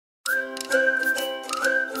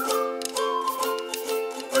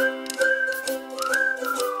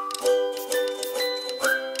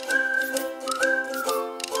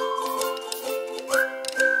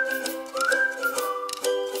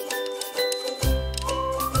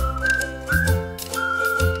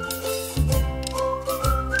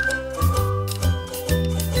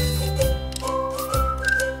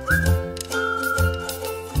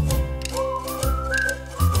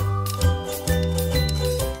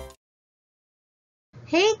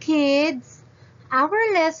Hey kids! Our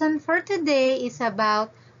lesson for today is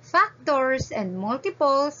about factors and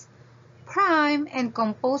multiples, prime and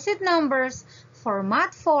composite numbers for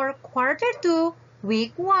Math 4 Quarter 2,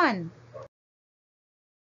 Week 1.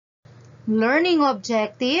 Learning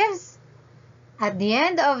objectives. At the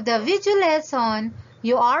end of the video lesson,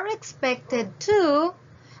 you are expected to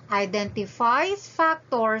identify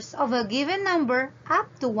factors of a given number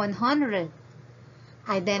up to 100.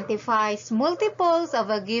 Identifies multiples of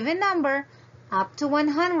a given number up to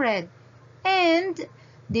 100 and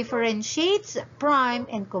differentiates prime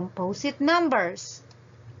and composite numbers.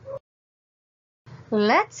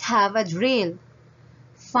 Let's have a drill.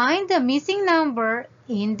 Find the missing number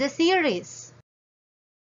in the series.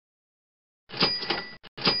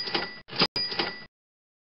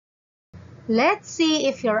 Let's see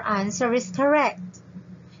if your answer is correct.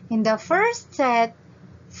 In the first set,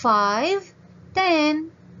 5, 10,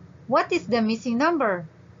 what is the missing number?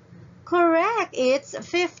 Correct, it's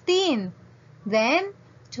 15. Then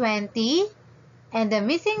 20, and the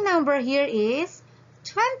missing number here is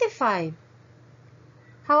 25.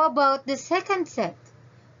 How about the second set?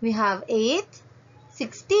 We have 8,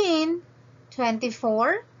 16,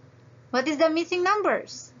 24. What is the missing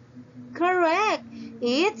numbers? Correct,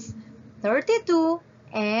 it's 32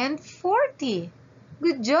 and 40.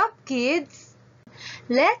 Good job, kids!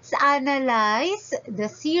 Let's analyze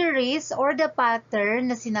the series or the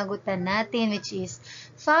pattern na sinagutan natin, which is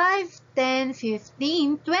 5, 10,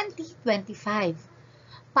 15, 20, 25.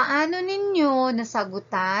 Paano ninyo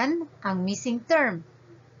nasagutan ang missing term?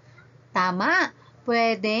 Tama,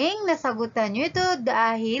 pwedeng nasagutan nyo ito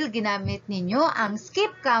dahil ginamit ninyo ang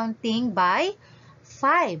skip counting by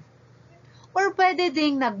 5. Or pwede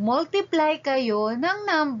ding nag-multiply kayo ng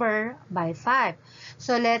number by 5.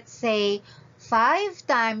 So let's say 5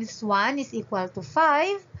 times 1 is equal to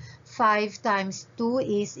 5, 5 times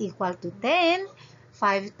 2 is equal to 10,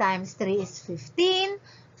 5 times 3 is 15,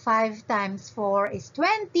 5 times 4 is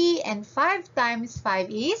 20, and 5 times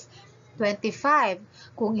 5 is 25.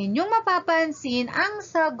 Kung inyong mapapansin, ang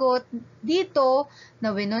sagot dito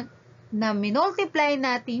na minultiply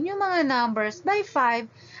natin yung mga numbers by 5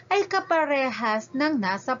 ay kaparehas ng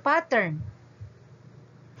nasa pattern.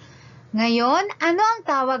 Ngayon, ano ang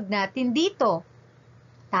tawag natin dito?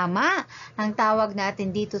 Tama, ang tawag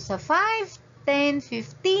natin dito sa 5, 10,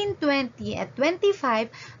 15, 20, at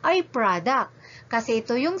 25 ay product. Kasi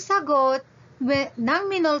ito yung sagot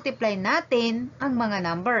nang minultiply natin ang mga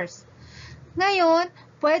numbers. Ngayon,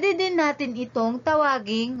 pwede din natin itong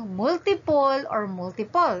tawaging multiple or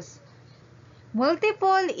multiples.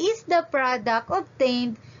 Multiple is the product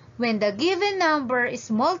obtained when the given number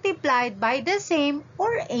is multiplied by the same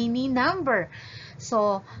or any number.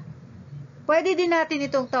 So, pwede din natin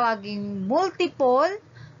itong tawaging multiple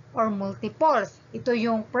or multiples. Ito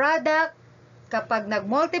yung product kapag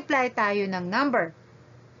nag-multiply tayo ng number.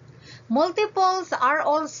 Multiples are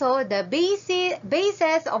also the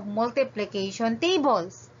basis of multiplication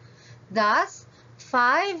tables. Thus,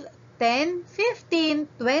 5, 10, 15,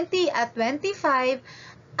 20, at 25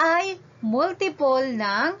 ay multiple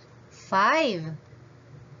ng 5.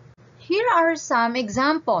 Here are some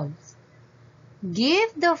examples.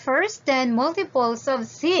 Give the first 10 multiples of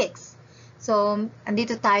 6. So,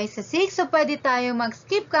 andito tayo sa 6. So, pwede tayo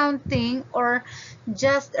mag-skip counting or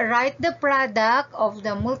just write the product of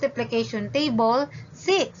the multiplication table,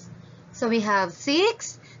 6. So, we have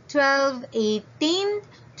 6, 12, 18,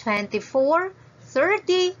 24,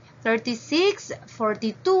 30, 36,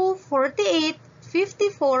 42, 48,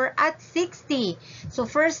 54, at 60. So,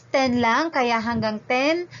 first 10 lang, kaya hanggang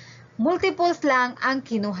 10 multiples lang ang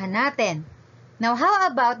kinuha natin. Now,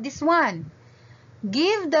 how about this one?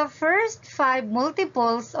 Give the first 5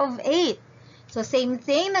 multiples of 8. So, same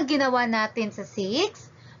thing na ginawa natin sa 6.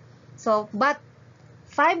 So, but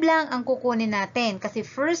 5 lang ang kukunin natin kasi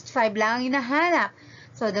first 5 lang ang hinahanap.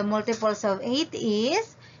 So, the multiples of 8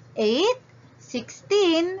 is 8,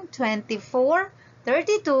 16, 24,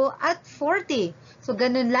 32, at 40. So,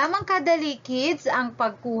 ganun lamang kadali, kids, ang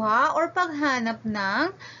pagkuha or paghanap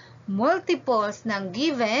ng multiples ng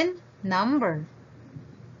given number.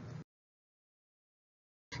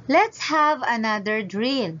 Let's have another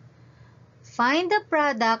drill. Find the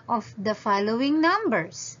product of the following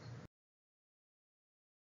numbers.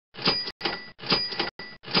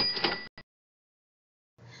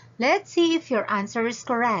 Let's see if your answer is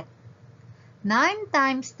correct. 9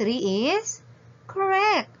 times 3 is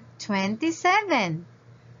correct, 27.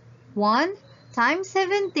 1 times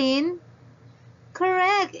 17,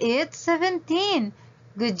 correct, it's 17.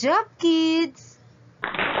 Good job, kids!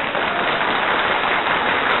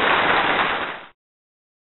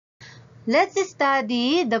 Let's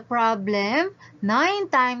study the problem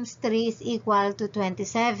 9 times 3 is equal to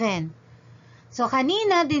 27. So,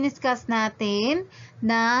 kanina diniscuss natin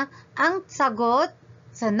na ang sagot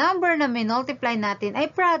sa number na minultiply natin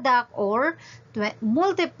ay product or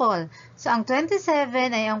multiple. So, ang 27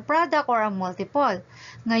 ay ang product or ang multiple.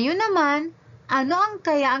 Ngayon naman, ano ang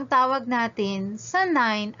kaya ang tawag natin sa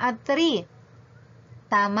 9 at 3?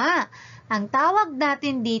 Tama, ang tawag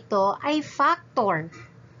natin dito ay factor.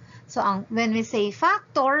 So, when we say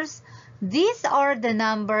factors, these are the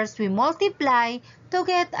numbers we multiply to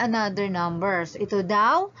get another numbers. Ito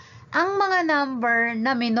daw ang mga number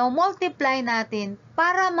na minomultiply natin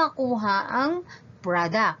para makuha ang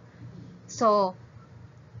product. So,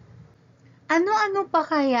 ano-ano pa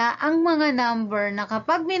kaya ang mga number na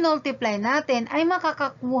kapag minultiply natin ay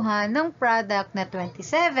makakakuha ng product na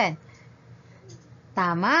 27?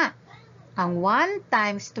 Tama. Ang 1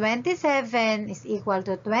 times 27 is equal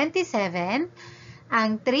to 27.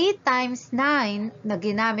 Ang 3 times 9 na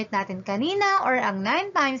ginamit natin kanina or ang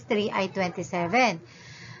 9 times 3 ay 27.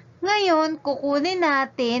 Ngayon, kukunin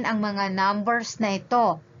natin ang mga numbers na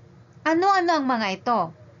ito. Ano-ano ang mga ito?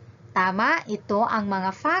 Tama, ito ang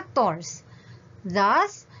mga factors.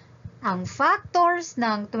 Thus, ang factors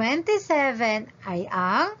ng 27 ay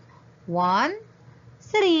ang 1,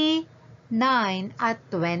 3, 9, at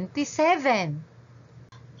 27.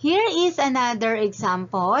 Here is another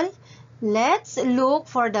example. Let's look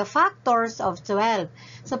for the factors of 12.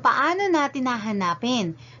 So, paano natin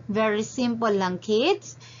hahanapin? Very simple lang,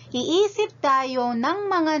 kids. Iisip tayo ng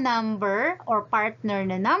mga number or partner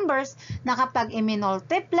na numbers na kapag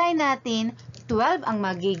i-multiply natin, 12 ang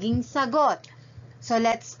magiging sagot. So,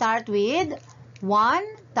 let's start with 1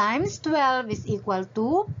 times 12 is equal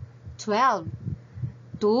to 12.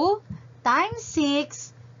 2 times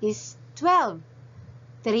 6 is 12.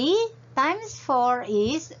 3 times 4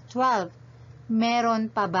 is 12.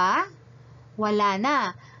 Meron pa ba? Wala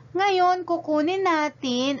na. Ngayon, kukunin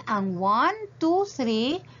natin ang 1,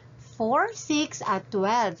 2, 3, 4, 6, at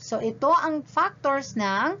 12. So, ito ang factors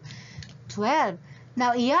ng 12.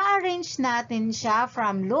 Now, i-arrange natin siya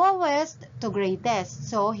from lowest to greatest.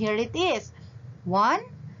 So, here it is. 1,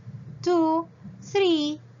 2,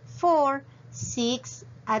 3, 4,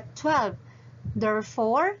 6, at 12.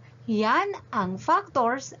 Therefore, yan ang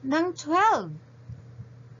factors ng 12.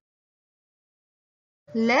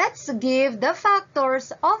 Let's give the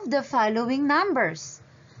factors of the following numbers.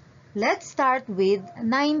 Let's start with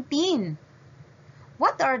 19.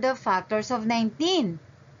 What are the factors of 19?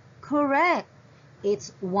 Correct.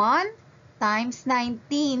 It's 1 times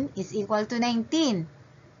 19 is equal to 19.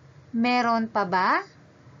 Meron pa ba?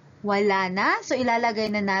 Wala na. So,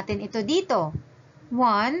 ilalagay na natin ito dito.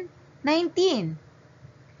 1, 19.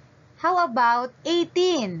 How about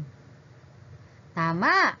 18?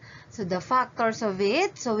 Tama. So, the factors of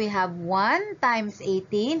it, so we have 1 times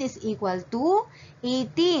 18 is equal to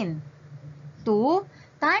 18. 2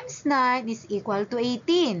 times 9 is equal to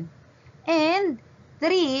 18. And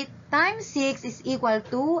 3 times 6 is equal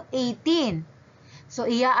to 18. So,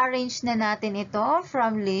 i-arrange na natin ito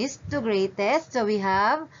from least to greatest. So, we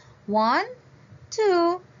have 1,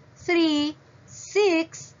 2, 3,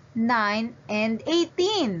 6, 9, and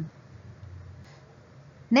 18.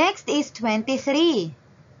 Next is 23.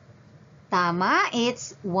 Tama,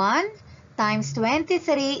 it's 1 times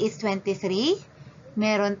 23 is 23.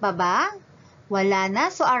 Meron pa ba? Wala na,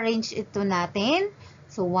 so arrange ito natin.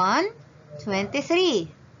 So 1, 23.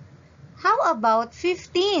 How about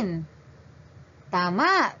 15?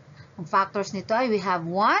 Tama. Ang factors nito ay we have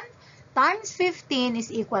 1 times 15 is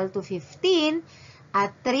equal to 15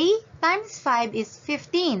 at 3 times 5 is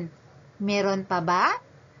 15. Meron pa ba?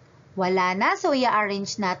 Wala na, so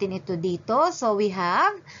i-arrange natin ito dito. So we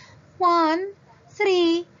have 1,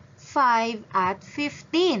 3, 5, at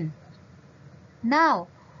 15. Now,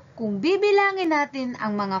 kung bibilangin natin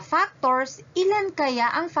ang mga factors, ilan kaya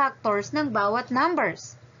ang factors ng bawat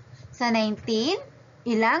numbers? Sa 19,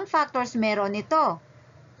 ilang factors meron ito?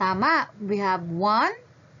 Tama, we have 1,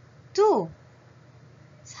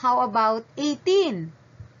 2. How about 18?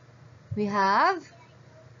 We have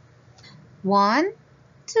 1,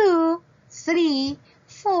 2, 3,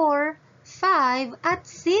 4, 5, at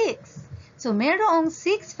 6. So, merong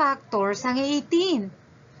 6 factors ang 18.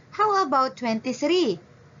 How about 23?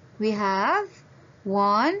 We have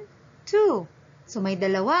 1, 2. So, may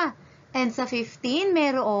dalawa. And sa 15,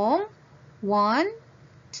 merong 1,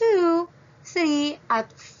 2, 3, at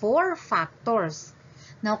 4 factors.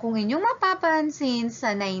 Now, kung inyong mapapansin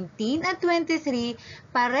sa 19 at 23,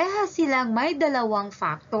 pareha silang may dalawang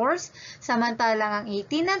factors, samantalang ang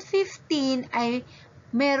 18 at 15 ay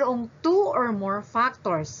merong 2 or more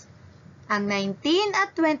factors. Ang 19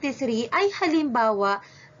 at 23 ay halimbawa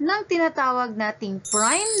ng tinatawag nating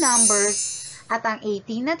prime numbers at ang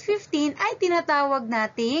 18 at 15 ay tinatawag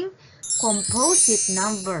nating composite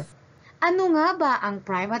number. Ano nga ba ang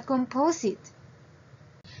prime at composite?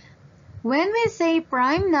 When we say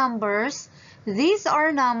prime numbers, these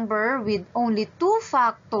are number with only two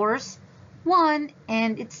factors, 1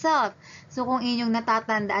 and itself. So kung inyong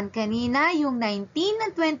natatandaan kanina, yung 19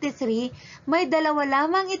 at 23, may dalawa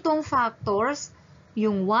lamang itong factors,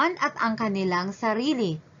 yung 1 at ang kanilang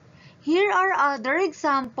sarili. Here are other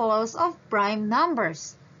examples of prime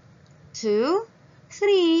numbers. 2,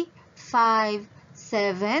 3, 5,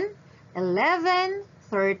 7, 11,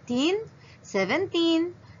 13,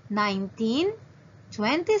 17, 19,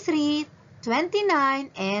 23, 29,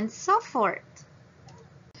 and so forth.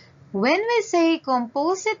 When we say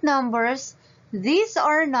composite numbers, these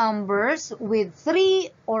are numbers with 3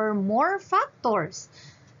 or more factors.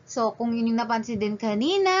 So, kung yun yung napansin din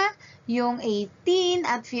kanina, yung 18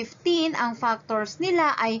 at 15, ang factors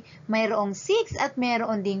nila ay mayroong 6 at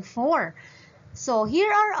mayroon ding 4. So, here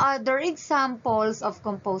are other examples of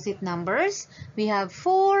composite numbers. We have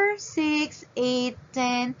 4, 6, 8,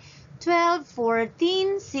 10, 12,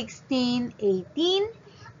 14, 16, 18,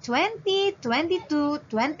 20, 22,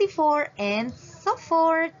 24, and so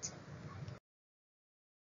forth.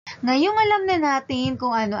 Ngayong alam na natin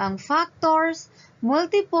kung ano ang factors,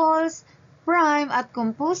 multiples, prime at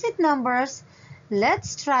composite numbers,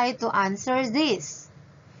 let's try to answer this.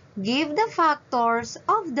 Give the factors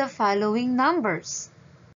of the following numbers.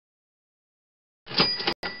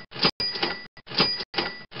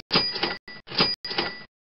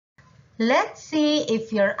 Let's see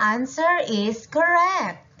if your answer is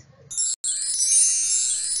correct.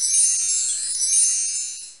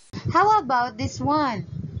 How about this one?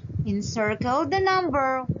 Encircle the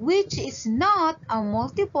number which is not a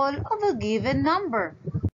multiple of a given number.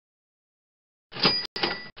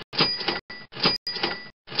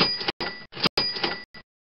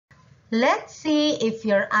 Let's see if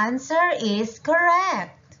your answer is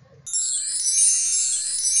correct.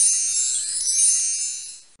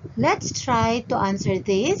 Let's try to answer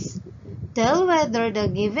this. Tell whether the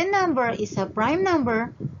given number is a prime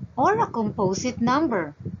number or a composite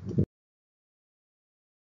number.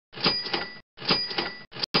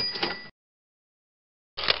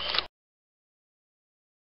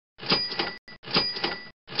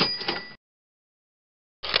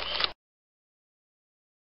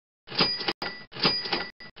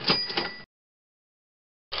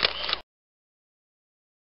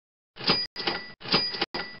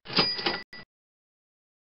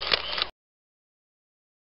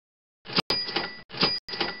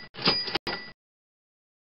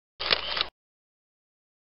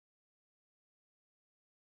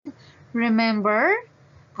 Remember,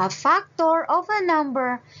 a factor of a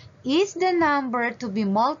number is the number to be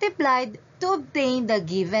multiplied to obtain the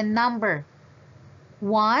given number.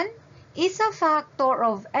 1 is a factor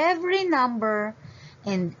of every number,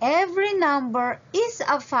 and every number is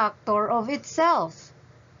a factor of itself.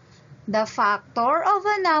 The factor of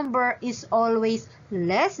a number is always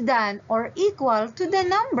less than or equal to the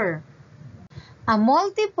number. A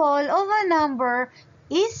multiple of a number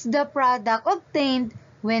is the product obtained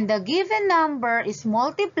when the given number is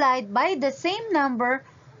multiplied by the same number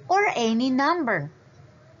or any number.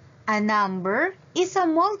 A number is a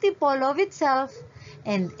multiple of itself,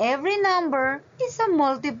 and every number is a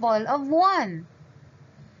multiple of 1.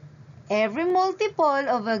 Every multiple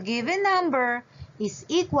of a given number is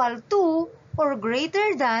equal to or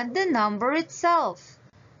greater than the number itself.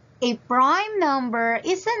 A prime number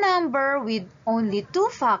is a number with only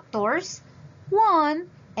two factors, 1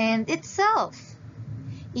 and itself.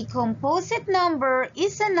 A composite number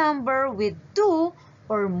is a number with 2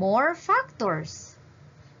 or more factors.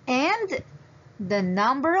 And the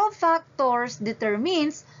number of factors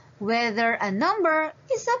determines whether a number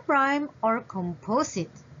is a prime or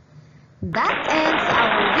composite. That ends our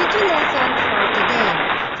video lesson for today.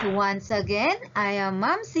 So once again, I am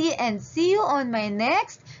MaamCee and see you on my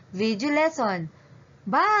next video lesson.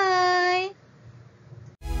 Bye!